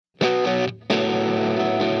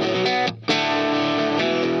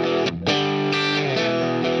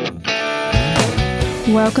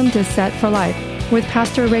Welcome to Set for Life with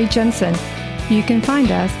Pastor Ray Jensen. You can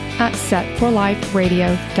find us at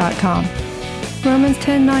setforliferadio.com. Romans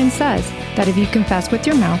 10:9 says that if you confess with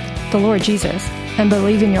your mouth the Lord Jesus and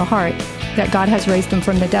believe in your heart that God has raised him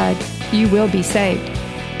from the dead, you will be saved.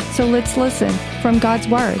 So let's listen from God's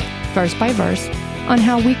Word, verse by verse, on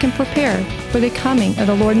how we can prepare for the coming of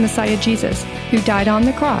the Lord and Messiah Jesus, who died on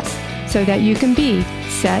the cross so that you can be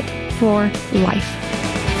set for life.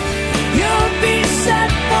 You'll be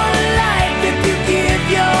set for life if you give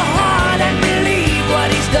your heart and believe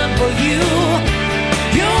what he's done for you.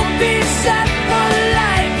 You'll be set for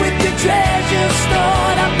life with your treasure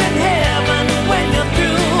stored up in heaven when you're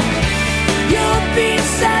through. You'll be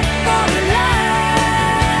set for life.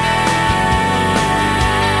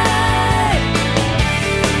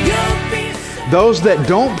 You'll be set. Those that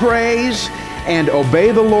don't praise and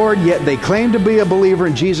obey the Lord, yet they claim to be a believer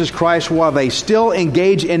in Jesus Christ while they still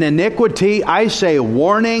engage in iniquity, I say,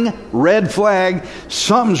 warning, red flag,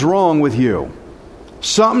 something's wrong with you.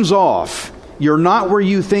 Something's off. You're not where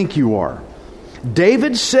you think you are.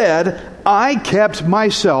 David said, I kept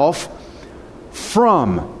myself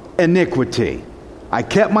from iniquity. I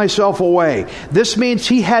kept myself away. This means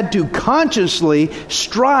he had to consciously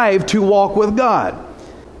strive to walk with God.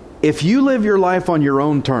 If you live your life on your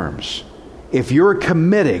own terms, if you're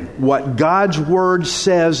committing what God's Word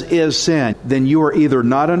says is sin, then you are either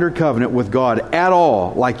not under covenant with God at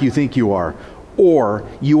all, like you think you are, or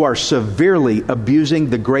you are severely abusing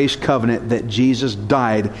the grace covenant that Jesus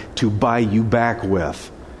died to buy you back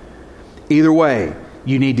with. Either way,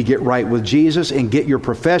 you need to get right with Jesus and get your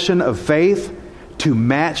profession of faith to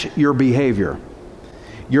match your behavior.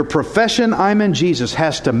 Your profession, I'm in Jesus,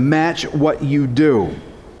 has to match what you do.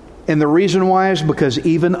 And the reason why is because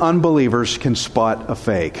even unbelievers can spot a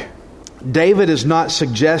fake. David is not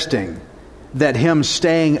suggesting that him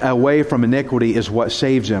staying away from iniquity is what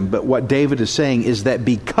saves him. But what David is saying is that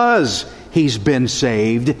because he's been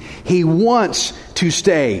saved, he wants to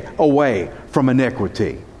stay away from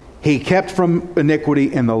iniquity. He kept from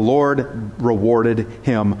iniquity and the Lord rewarded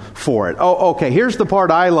him for it. Oh, okay, here's the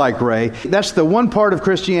part I like, Ray. That's the one part of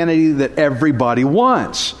Christianity that everybody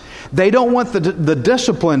wants. They don't want the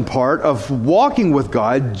discipline part of walking with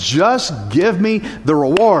God. Just give me the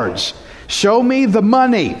rewards. Show me the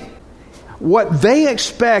money. What they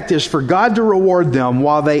expect is for God to reward them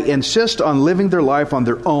while they insist on living their life on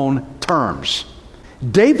their own terms.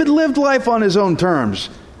 David lived life on his own terms.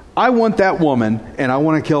 I want that woman and I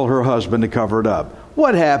want to kill her husband to cover it up.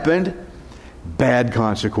 What happened? Bad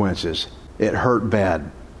consequences. It hurt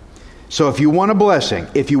bad. So if you want a blessing,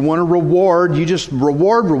 if you want a reward, you just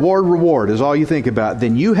reward is all you think about.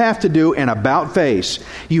 Then you have to do an about face.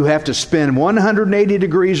 You have to spin 180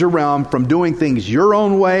 degrees around from doing things your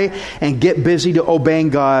own way and get busy to obeying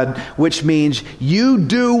God, which means you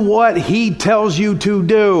do what He tells you to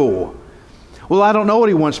do. Well, I don't know what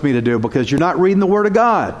He wants me to do because you're not reading the Word of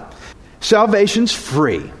God. Salvation's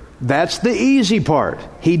free. That's the easy part.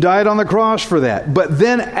 He died on the cross for that. But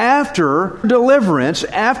then after deliverance,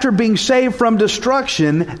 after being saved from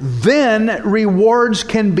destruction, then rewards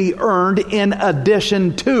can be earned in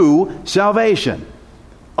addition to salvation.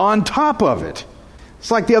 On top of it.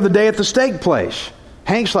 It's like the other day at the steak place.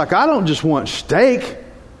 Hank's like, I don't just want steak.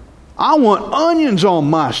 I want onions on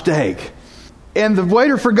my steak. And the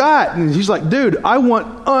waiter forgot. And he's like, dude, I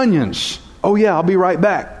want onions. Oh yeah, I'll be right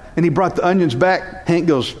back. And he brought the onions back. Hank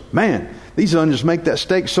goes, man, these onions make that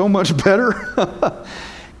steak so much better.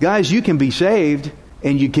 Guys, you can be saved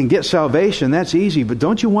and you can get salvation. That's easy. But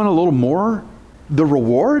don't you want a little more? The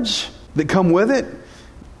rewards that come with it?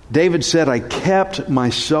 David said, I kept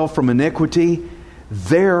myself from iniquity.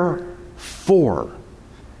 Therefore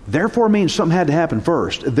means something had to happen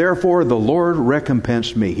first. Therefore, the Lord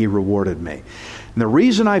recompensed me. He rewarded me. And the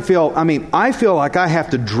reason I feel like I have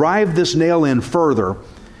to drive this nail in further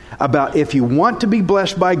about if you want to be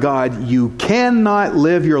blessed by God, you cannot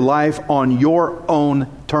live your life on your own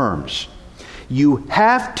terms. You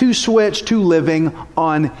have to switch to living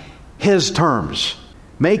on His terms.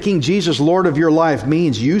 Making Jesus Lord of your life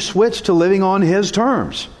means you switch to living on His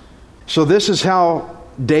terms. So this is how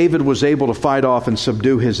David was able to fight off and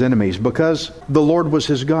subdue his enemies, because the Lord was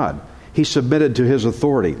his God. He submitted to His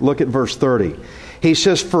authority. Look at verse 30. He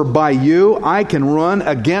says, for by you I can run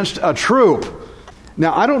against a troop.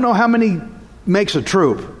 Now, I don't know how many makes a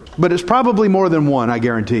troop, but it's probably more than one, I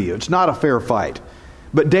guarantee you. It's not a fair fight.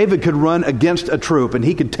 But David could run against a troop and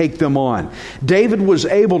he could take them on. David was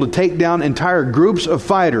able to take down entire groups of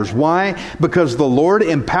fighters. Why? Because the Lord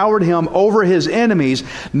empowered him over his enemies,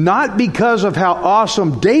 not because of how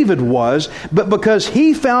awesome David was, but because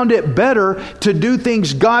he found it better to do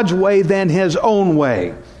things God's way than his own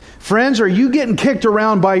way. Friends, are you getting kicked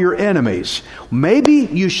around by your enemies? Maybe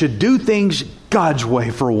you should do things God's way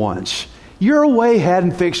for once. Your way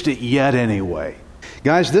hadn't fixed it yet anyway.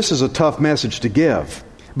 Guys, this is a tough message to give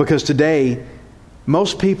because today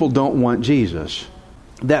most people don't want Jesus.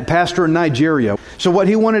 That pastor in Nigeria, so what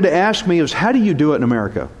he wanted to ask me is, how do you do it in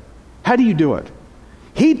America? How do you do it?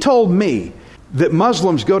 He told me that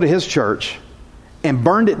Muslims go to his church and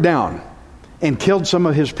burned it down and killed some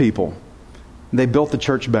of his people. They built the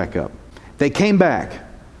church back up. They came back.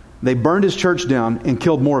 They burned his church down and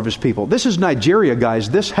killed more of his people. This is Nigeria, guys.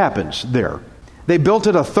 This happens there. They built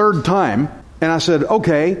it a third time. And I said,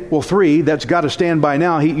 okay, well, 3, that's got to stand by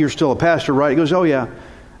now. You're still a pastor, right? He goes, oh, yeah.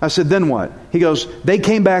 I said, then what? He goes, they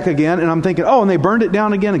came back again. And I'm thinking, oh, and they burned it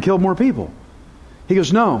down again and killed more people. He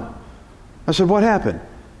goes, no. I said, what happened?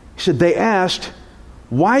 He said, they asked,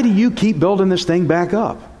 why do you keep building this thing back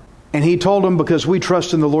up? And he told them, because we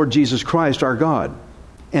trust in the Lord Jesus Christ, our God.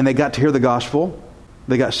 And they got to hear the gospel.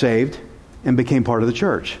 They got saved and became part of the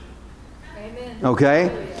church. Amen.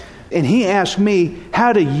 Okay? And he asked me,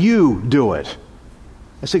 how do you do it?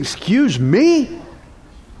 I said, excuse me?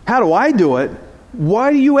 How do I do it?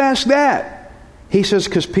 Why do you ask that? He says,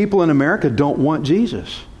 because people in America don't want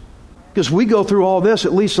Jesus. Because we go through all this,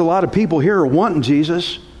 at least a lot of people here are wanting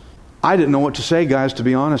Jesus. I didn't know what to say, guys, to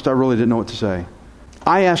be honest. I really didn't know what to say.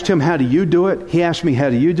 I asked him, how do you do it? He asked me, how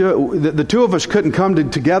do you do it? The two of us couldn't come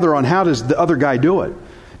together on how does the other guy do it.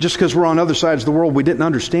 Just because we're on other sides of the world, we didn't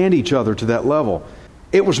understand each other to that level.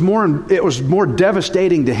 It was more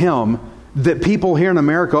devastating to him that people here in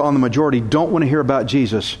America on the majority don't want to hear about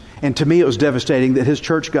Jesus. And to me, it was devastating that his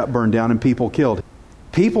church got burned down and people killed.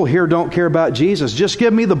 People here don't care about Jesus. Just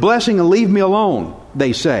give me the blessing and leave me alone,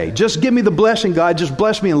 they say. Just give me the blessing, God. Just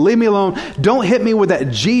bless me and leave me alone. Don't hit me with that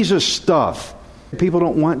Jesus stuff. People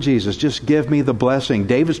don't want Jesus. Just give me the blessing.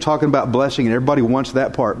 David's talking about blessing, and everybody wants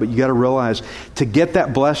that part. But you got to realize, to get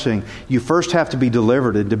that blessing, you first have to be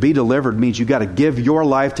delivered. And to be delivered means you got to give your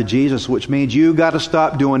life to Jesus, which means you got to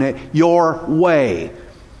stop doing it your way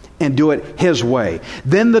and do it His way.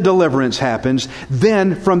 Then the deliverance happens.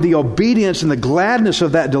 Then from the obedience and the gladness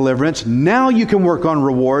of that deliverance, now you can work on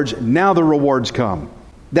rewards. Now the rewards come.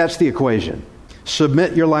 That's the equation.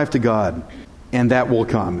 Submit your life to God, and that will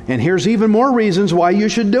come. And here's even more reasons why you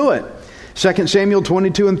should do it. 2 Samuel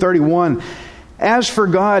 22 and 31. As for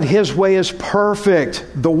God, His way is perfect.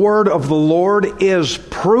 The word of the Lord is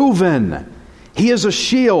proven. He is a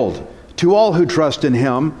shield to all who trust in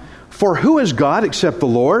Him. For who is God except the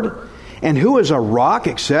Lord? And who is a rock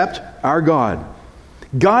except our God?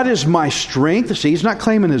 God is my strength. See, he's not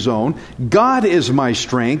claiming his own. God is my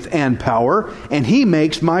strength and power, and He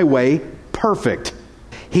makes my way perfect.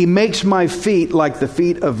 He makes my feet like the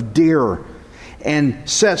feet of deer and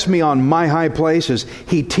sets me on my high places.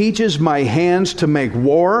 He teaches my hands to make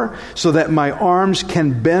war so that my arms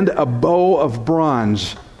can bend a bow of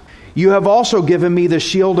bronze. You have also given me the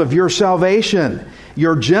shield of your salvation.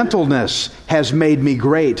 Your gentleness has made me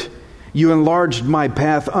great. You enlarged my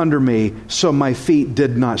path under me, so my feet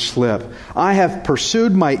did not slip. I have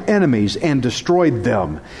pursued my enemies and destroyed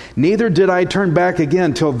them. Neither did I turn back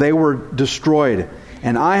again till they were destroyed.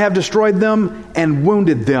 And I have destroyed them and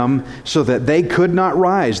wounded them so that they could not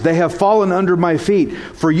rise. They have fallen under my feet,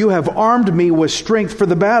 for you have armed me with strength for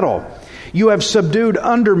the battle. You have subdued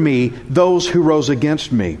under me those who rose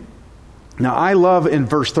against me. Now, I love in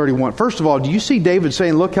verse 31. First of all, do you see David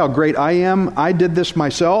saying, look how great I am. I did this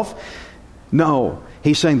myself. No,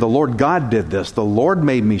 he's saying the Lord God did this. The Lord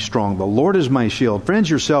made me strong. The Lord is my shield. Friends,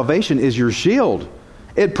 your salvation is your shield.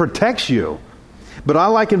 It protects you. But I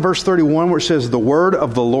like in verse 31 where it says, the word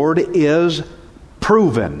of the Lord is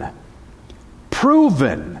proven.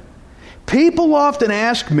 Proven. People often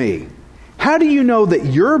ask me, how do you know that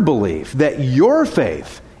your belief, that your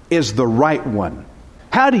faith is the right one?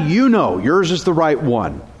 How do you know yours is the right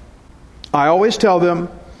one? I always tell them,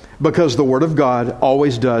 because the Word of God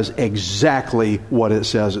always does exactly what it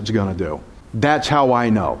says it's going to do. That's how I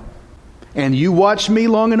know. And you watch me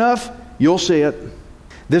long enough, you'll see it.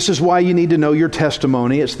 This is why you need to know your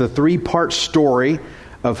testimony. It's the 3-part story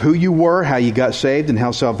of who you were, how you got saved, and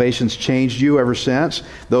how salvation's changed you ever since.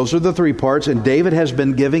 Those are the 3 parts, and David has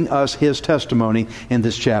been giving us his testimony in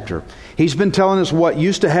this chapter. He's been telling us what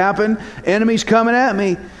used to happen. Enemies coming at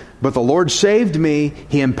me, but the Lord saved me,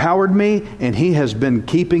 He empowered me, and He has been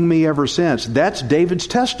keeping me ever since. That's David's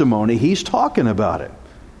testimony. He's talking about it.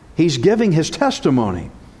 He's giving his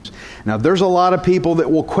testimony. Now, there's a lot of people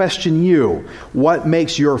that will question you. What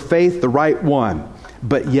makes your faith the right one?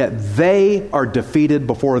 But yet they are defeated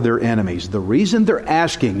before their enemies. The reason they're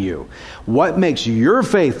asking you, what makes your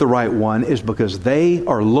faith the right one, is because they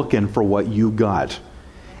are looking for what you got.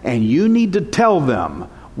 And you need to tell them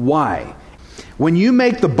why. When you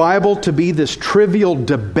make the Bible to be this trivial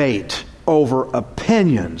debate over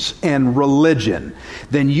opinions and religion,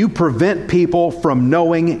 then you prevent people from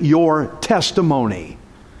knowing your testimony.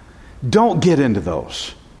 Don't get into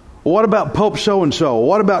those. What about Pope so-and-so?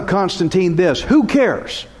 What about Constantine this? Who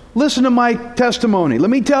cares? Listen to my testimony. Let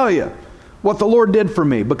me tell you what the Lord did for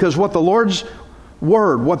me. Because what the Lord's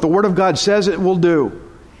Word, what the Word of God says it will do,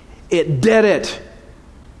 it did it.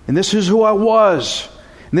 And this is who I was.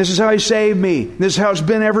 And this is how He saved me. And this is how it's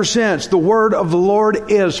been ever since. The Word of the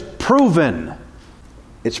Lord is proven.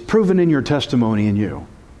 It's proven in your testimony in you.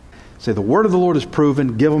 Say, the Word of the Lord is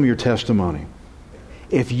proven. Give them your testimony.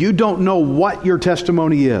 If you don't know what your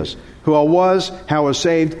testimony is, who I was, how I was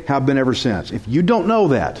saved, how I've been ever since, if you don't know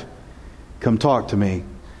that, come talk to me.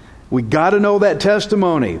 We got to know that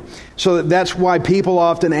testimony. So that's why people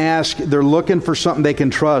often ask, they're looking for something they can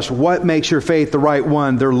trust. What makes your faith the right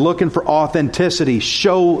one? They're looking for authenticity.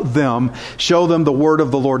 Show them the Word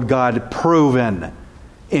of the Lord God proven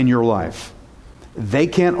in your life. They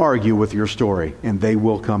can't argue with your story, and they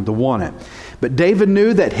will come to want it. But David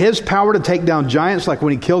knew that his power to take down giants, like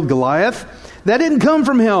when he killed Goliath, that didn't come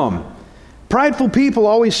from him. Prideful people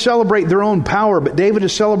always celebrate their own power, but David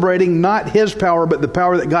is celebrating not his power, but the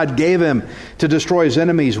power that God gave him to destroy his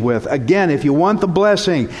enemies with. Again, if you want the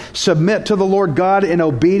blessing, submit to the Lord God in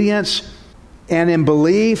obedience and in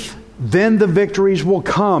belief, then the victories will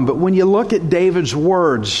come. But when you look at David's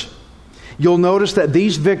words, you'll notice that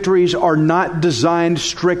these victories are not designed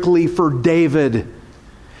strictly for David.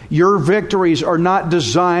 Your victories are not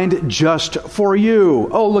designed just for you.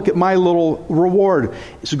 Oh, look at my little reward.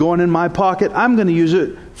 It's going in my pocket. I'm going to use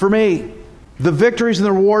it for me. The victories and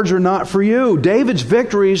the rewards are not for you. David's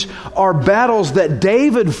victories are battles that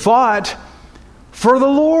David fought for the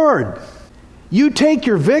Lord. You take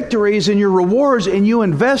your victories and your rewards and you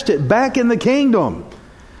invest it back in the kingdom.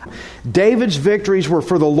 David's victories were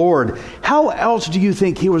for the Lord. How else do you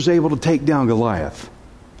think he was able to take down Goliath?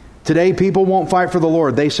 Today, people won't fight for the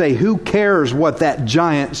Lord. They say, who cares what that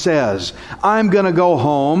giant says? I'm going to go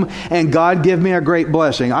home and God give me a great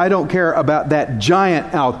blessing. I don't care about that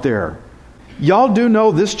giant out there. Y'all do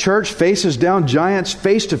know this church faces down giants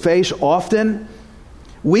face to face often.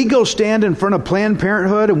 We go stand in front of Planned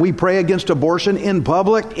Parenthood and we pray against abortion in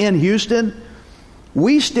public in Houston.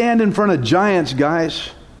 We stand in front of giants,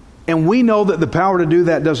 guys. And we know that the power to do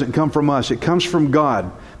that doesn't come from us. It comes from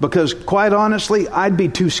God. Because quite honestly, I'd be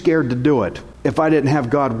too scared to do it if I didn't have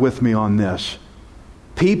God with me on this.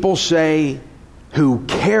 People say, who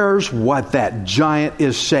cares what that giant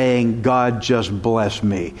is saying? God just bless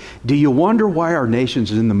me. Do you wonder why our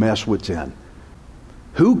nation's in the mess it's in?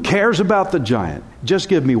 Who cares about the giant? Just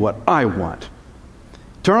give me what I want.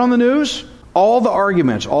 Turn on the news. All the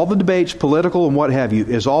arguments, all the debates, political and what have you,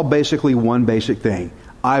 is all basically one basic thing.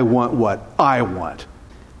 I want what I want.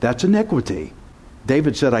 That's iniquity.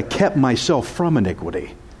 David said, I kept myself from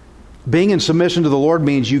iniquity. Being in submission to the Lord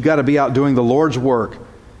means you've got to be out doing the Lord's work.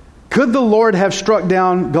 Could the Lord have struck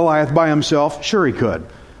down Goliath by himself? Sure he could.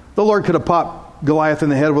 The Lord could have popped Goliath in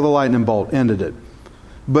the head with a lightning bolt, ended it.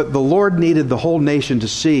 But the Lord needed the whole nation to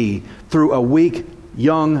see through a weak,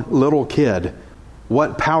 young, little kid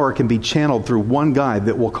what power can be channeled through one guy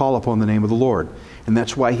that will call upon the name of the Lord. And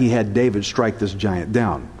that's why he had David strike this giant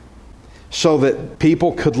down. So that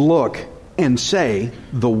people could look and say,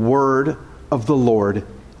 the word of the Lord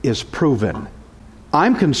is proven.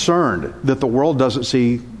 I'm concerned that the world doesn't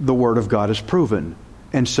see the word of God as proven.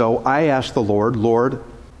 And so I ask the Lord, Lord,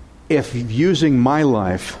 if using my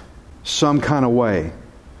life some kind of way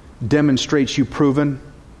demonstrates you proven,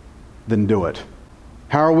 then do it.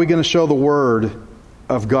 How are we going to show the word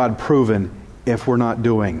of God proven if we're not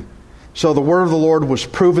doing? So the word of the Lord was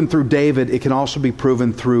proven through David. It can also be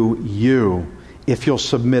proven through you if you'll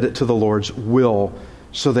submit it to the Lord's will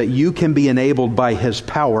so that you can be enabled by His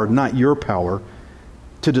power, not your power,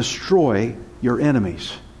 to destroy your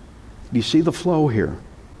enemies. Do you see the flow here?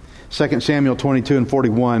 2 Samuel 22 and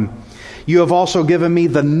 41. You have also given me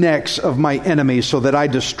the necks of my enemies so that I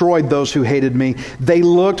destroyed those who hated me. They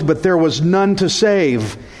looked, but there was none to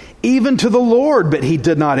save, even to the Lord, but He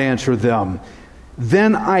did not answer them.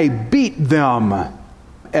 Then I beat them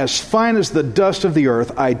as fine as the dust of the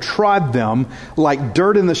earth. I trod them like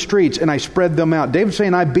dirt in the streets, and I spread them out. David's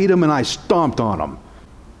saying, I beat them and I stomped on them.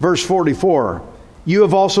 Verse 44, You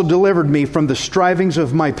have also delivered me from the strivings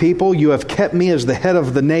of my people. You have kept me as the head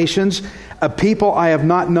of the nations. A people I have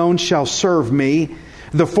not known shall serve me.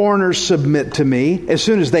 The foreigners submit to me. As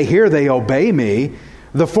soon as they hear, they obey me.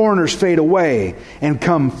 The foreigners fade away and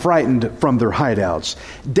come frightened from their hideouts.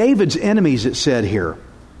 David's enemies, it said here,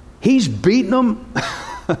 he's beating them.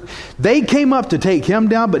 They came up to take him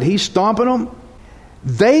down, but he's stomping them.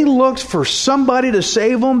 They looked for somebody to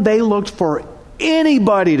save them. They looked for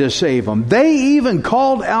anybody to save them. They even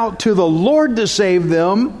called out to the Lord to save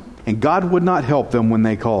them, and God would not help them when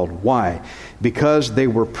they called. Why? Because they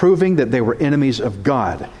were proving that they were enemies of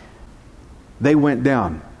God. They went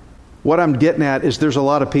down. What I'm getting at is there's a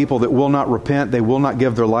lot of people that will not repent. They will not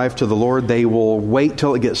give their life to the Lord. They will wait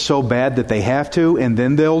till it gets so bad that they have to, and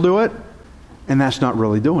then they'll do it. And that's not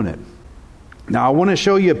really doing it. Now, I want to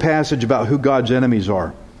show you a passage about who God's enemies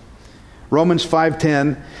are. Romans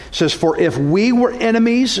 5:10 says, "For if we were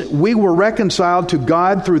enemies, we were reconciled to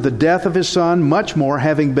God through the death of His Son. Much more,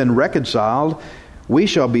 having been reconciled, we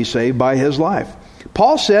shall be saved by His life."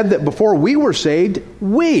 Paul said that before we were saved,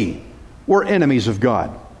 we were enemies of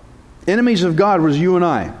God. Enemies of God was you and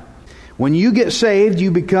I. When you get saved,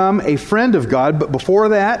 you become a friend of God. But before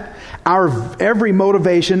that, our every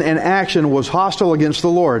motivation and action was hostile against the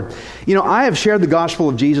Lord. You know, I have shared the gospel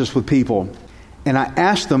of Jesus with people, and I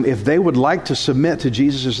asked them if they would like to submit to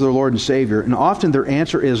Jesus as their Lord and Savior. And often their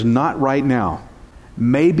answer is, not right now.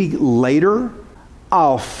 Maybe later.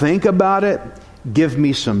 I'll think about it. Give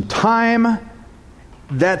me some time.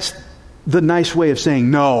 That's the nice way of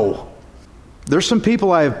saying no. There's some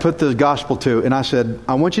people I have put the gospel to, and I said,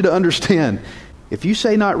 I want you to understand, if you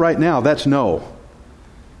say not right now, that's no.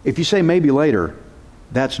 If you say maybe later,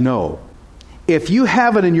 that's no. If you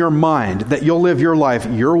have it in your mind that you'll live your life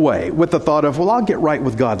your way with the thought of, well, I'll get right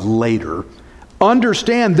with God later,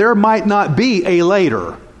 understand there might not be a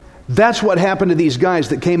later. That's what happened to these guys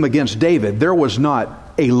that came against David. There was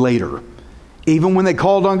not a later. Even when they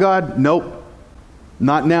called on God, nope,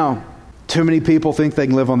 not now. Too many people think they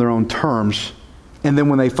can live on their own terms. And then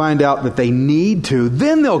when they find out that they need to,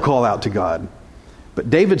 then they'll call out to God. But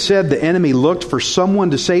David said the enemy looked for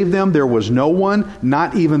someone to save them. There was no one,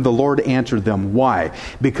 not even the Lord answered them. Why?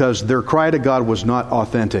 Because their cry to God was not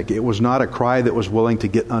authentic. It was not a cry that was willing to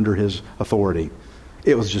get under His authority.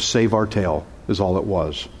 It was just save our tail is all it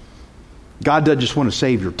was. God doesn't just want to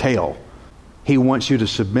save your tail. He wants you to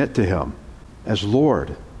submit to Him as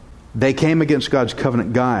Lord. They came against God's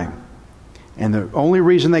covenant guy. And the only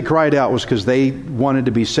reason they cried out was because they wanted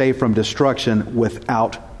to be saved from destruction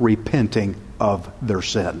without repenting of their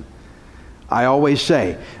sin. I always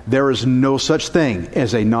say, there is no such thing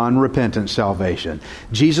as a non-repentant salvation.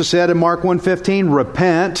 Jesus said in Mark 1:15,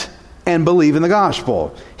 repent and believe in the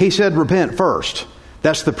gospel. He said repent first.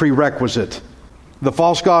 That's the prerequisite. The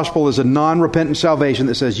false gospel is a non-repentant salvation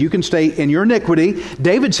that says you can stay in your iniquity.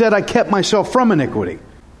 David said, I kept myself from iniquity.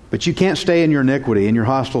 But you can't stay in your iniquity, in your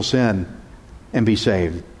hostile sin, and be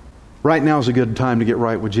saved. Right now is a good time to get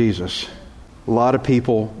right with Jesus. A lot of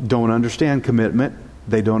people don't understand commitment.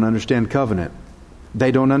 They don't understand covenant.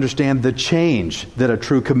 They don't understand the change that a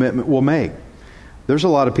true commitment will make. There's a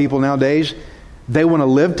lot of people nowadays, they want to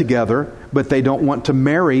live together, but they don't want to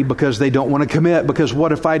marry because they don't want to commit. Because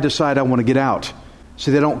what if I decide I want to get out?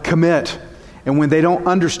 See, they don't commit. And when they don't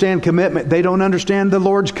understand commitment, they don't understand the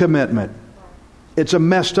Lord's commitment. It's a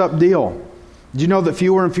messed up deal. Do you know that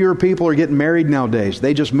fewer and fewer people are getting married nowadays?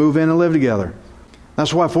 They just move in and live together.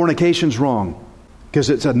 That's why fornication's wrong. Because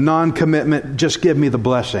it's a non-commitment, just give me the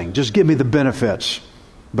blessing. Just give me the benefits.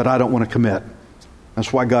 But I don't want to commit.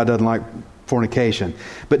 That's why God doesn't like fornication.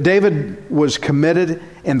 But David was committed,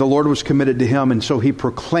 and the Lord was committed to him. And so he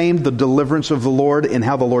proclaimed the deliverance of the Lord and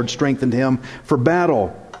how the Lord strengthened him for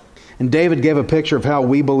battle. And David gave a picture of how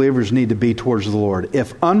we believers need to be towards the Lord.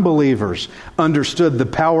 If unbelievers understood the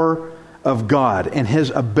power of God and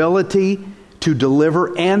His ability to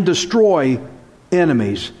deliver and destroy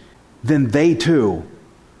enemies, then they too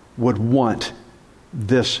would want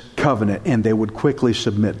this covenant and they would quickly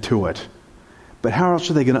submit to it. But how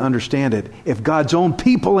else are they going to understand it if God's own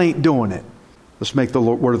people ain't doing it? Let's make the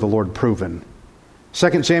word of the Lord proven.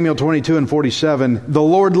 2 Samuel 22:47, the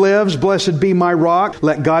Lord lives, blessed be my rock.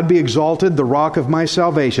 Let God be exalted, the rock of my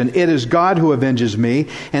salvation. It is God who avenges me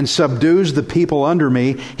and subdues the people under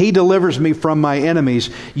me. He delivers me from my enemies.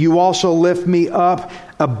 You also lift me up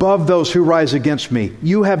above those who rise against me.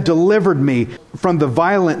 You have delivered me from the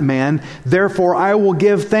violent man. Therefore I will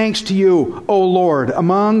give thanks to you, O Lord,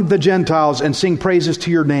 among the Gentiles, and sing praises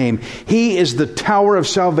to your name. He is the tower of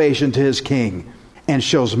salvation to His king, and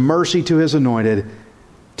shows mercy to His anointed,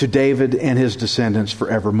 to David and his descendants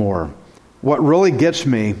forevermore. What really gets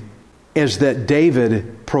me is that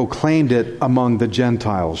David proclaimed it among the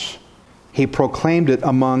Gentiles. He proclaimed it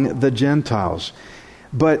among the Gentiles.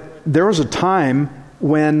 But there was a time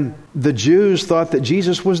when the Jews thought that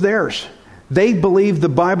Jesus was theirs. They believed the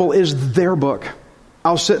Bible is their book.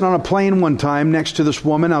 I was sitting on a plane one time next to this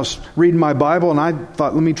woman. I was reading my Bible, and I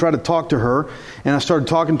thought, let me try to talk to her. And I started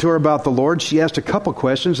talking to her about the Lord. She asked a couple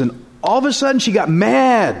questions, and all of a sudden she got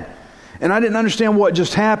mad. And I didn't understand what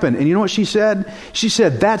just happened. And you know what she said? She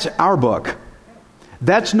said, that's our book.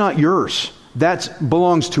 That's not yours. That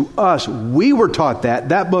belongs to us. We were taught that.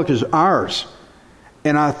 That book is ours.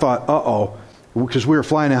 And I thought, uh-oh, because we were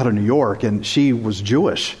flying out of New York, and she was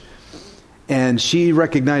Jewish. And she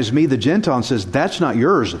recognized me, the Gentile, and says, that's not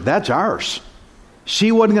yours, that's ours.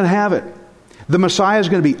 She wasn't going to have it. The Messiah is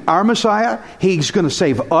going to be our Messiah. He's going to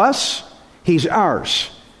save us. He's ours.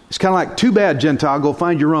 It's kind of like, too bad, Gentile, go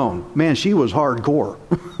find your own. Man, she was hardcore.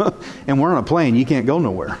 And we're on a plane, you can't go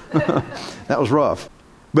nowhere. That was rough.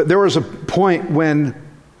 But there was a point when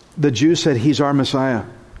the Jews said, he's our Messiah.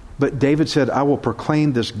 But David said, I will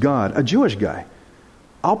proclaim this God, a Jewish guy.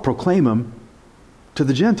 I'll proclaim him to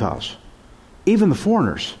the Gentiles. Even the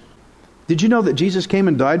foreigners. Did you know that Jesus came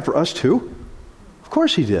and died for us too? Of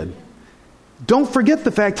course he did. Don't forget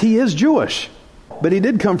the fact he is Jewish. But he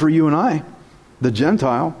did come for you and I, the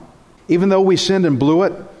Gentile. Even though we sinned and blew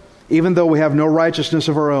it, even though we have no righteousness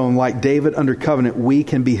of our own, like David under covenant, we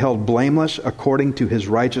can be held blameless according to his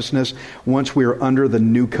righteousness once we are under the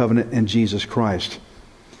new covenant in Jesus Christ.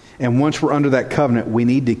 And once we're under that covenant, we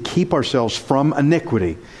need to keep ourselves from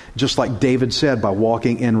iniquity, just like David said, by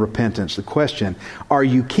walking in repentance. The question, are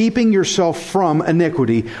you keeping yourself from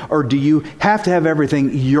iniquity, or do you have to have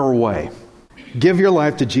everything your way? Give your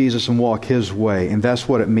life to Jesus and walk his way, and that's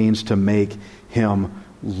what it means to make him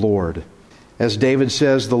Lord. As David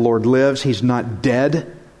says, the Lord lives. He's not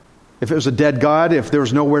dead. If it was a dead God, if there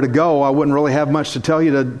was nowhere to go, I wouldn't really have much to tell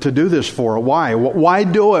you to do this for. Why? Why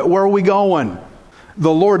do it? Where are we going?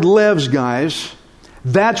 The Lord lives, guys.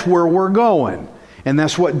 That's where we're going. And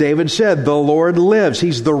that's what David said. The Lord lives.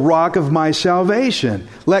 He's the rock of my salvation.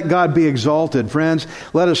 Let God be exalted, friends.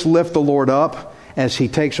 Let us lift the Lord up as he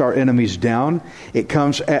takes our enemies down. It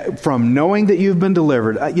comes from knowing that you've been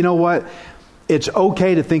delivered. You know what? It's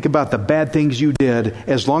okay to think about the bad things you did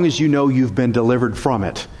as long as you know you've been delivered from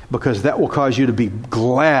it, because that will cause you to be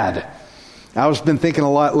glad. I've been thinking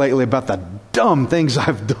a lot lately about the dumb things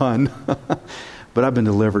I've done. But I've been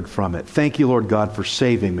delivered from it. Thank you, Lord God, for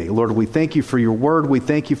saving me. Lord, we thank you for your word. We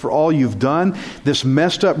thank you for all you've done. This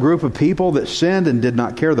messed up group of people that sinned and did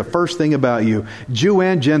not care the first thing about you, Jew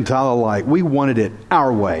and Gentile alike. We wanted it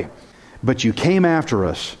our way. But you came after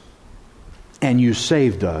us and you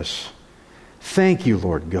saved us. Thank you,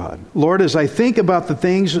 Lord God. Lord, as I think about the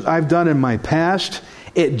things that I've done in my past,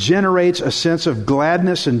 it generates a sense of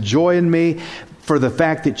gladness and joy in me for the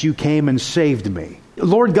fact that you came and saved me.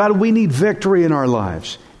 Lord God, we need victory in our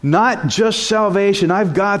lives. Not just salvation.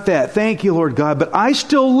 I've got that. Thank you, Lord God. But I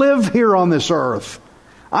still live here on this earth.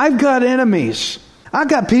 I've got enemies. I've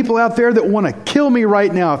got people out there that want to kill me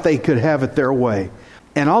right now if they could have it their way.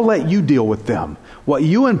 And I'll let you deal with them. What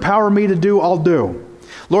you empower me to do, I'll do.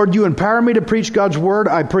 Lord, you empower me to preach God's word,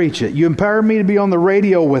 I preach it. You empower me to be on the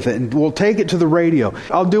radio with it, and we'll take it to the radio.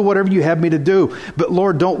 I'll do whatever you have me to do. But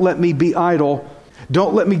Lord, don't let me be idle.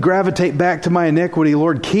 Don't let me gravitate back to my iniquity.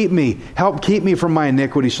 Lord, help keep me from my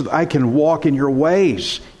iniquity so that I can walk in your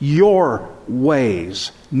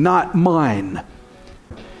ways, not mine.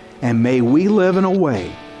 And may we live in a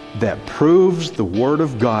way that proves the word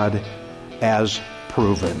of God as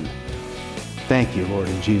proven. Thank you, Lord,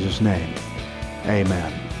 in Jesus' name.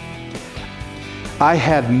 Amen. I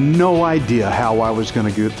had no idea how I was going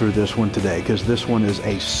to get through this one today, because this one is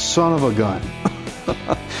a son of a gun.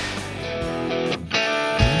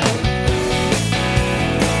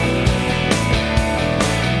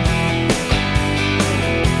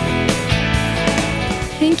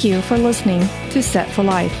 Thank you for listening to Set for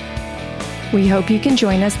Life. We hope you can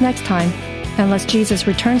join us next time, unless Jesus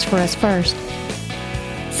returns for us first.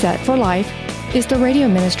 Set for Life is the radio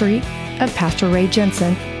ministry of Pastor Ray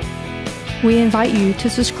Jensen. We invite you to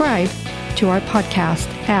subscribe to our podcast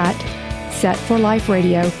at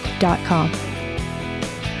setforliferadio.com.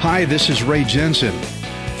 Hi, this is Ray Jensen.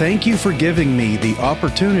 Thank you for giving me the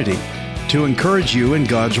opportunity to encourage you in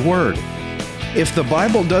God's Word. If the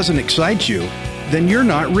Bible doesn't excite you, then you're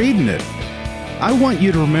not reading it. I want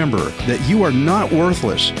you to remember that you are not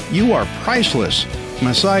worthless. You are priceless.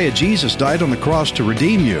 Messiah Jesus died on the cross to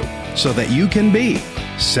redeem you so that you can be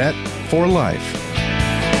set for life.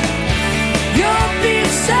 You'll be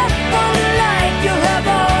set for